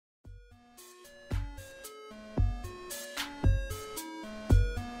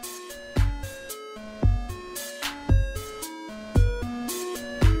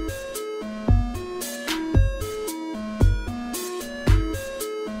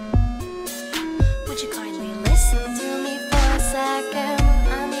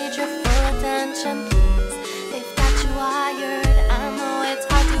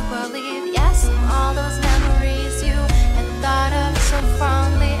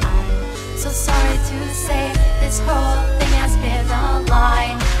this whole thing has been a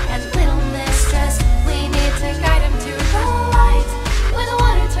lie. And little mistress, we need to guide him to the light, where the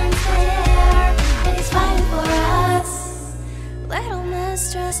water turns clear and he's fighting for us. Little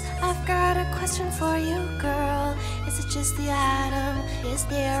mistress, I've got a question for you, girl. Is it just the atom? Is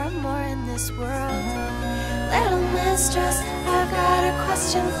there more in this world? Little mistress, I've got a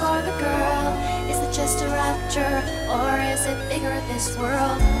question for the girl. Is it just a rapture, or is it bigger, this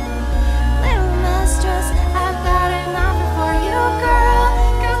world? Little mistress, I've got an offer for you, girl.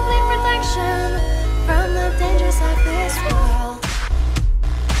 Complete protection from the dangers of this world.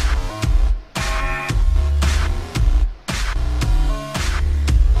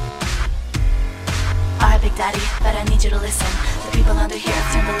 Alright, Big Daddy, but I need you to listen. The people under here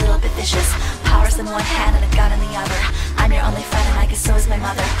have turned a little bit vicious. Power's in one hand and a gun in the other. I'm your only friend and I guess so is my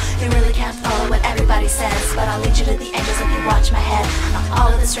mother. You really can't follow what everybody says, but I'll lead you to the angels if you watch my head. All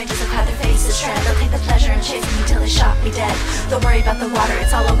of the strangers have had their faces shred. They'll take the pleasure in chasing me till they shot me dead. Don't worry about the water,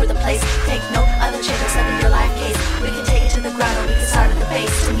 it's all over the place. Take no other chance except in your life case. We can take it to the ground or we can start at the base.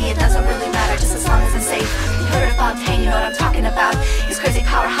 To me it doesn't really matter, just as long as I'm safe. You heard of Fontaine, you know what I'm talking about. He's crazy,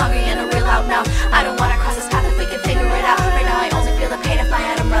 power hungry, and a real loud mouth. I don't wanna cross this path if we can figure it out. Right now I only feel the pain if my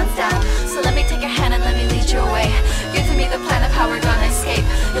atom runs down. So let me take your hand and let me lead you away. Give to me the plan of how we're gonna escape.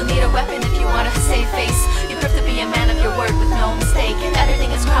 You'll need a weapon if you want to save face. You prove to be a man of your word with no mistake. And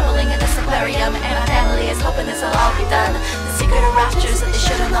everything is crumbling in this aquarium, and our family is hoping this will all be done. The secret of raptures that they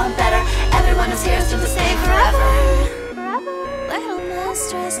should have known better. Everyone who's here is doomed to stay forever. Little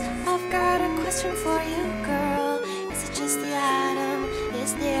mistress, I've got a question for you, girl. Is it just the atom?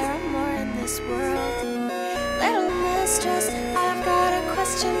 Is there more in this world? Little mistress, I've got a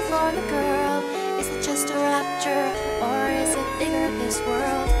question for the girl. Is it just a rapture, or is it bigger, this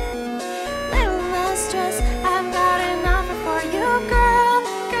world? Little mistress, I've got an offer for you, girl.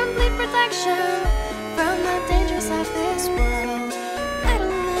 Complete protection from the dangers of this world.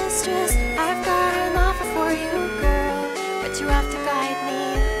 Little mistress, I've got an offer for you, girl. But you have to guide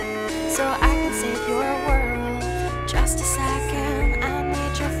me, so I can save your world. Just a second, I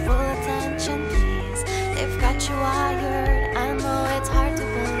need your full attention, please. They've got you all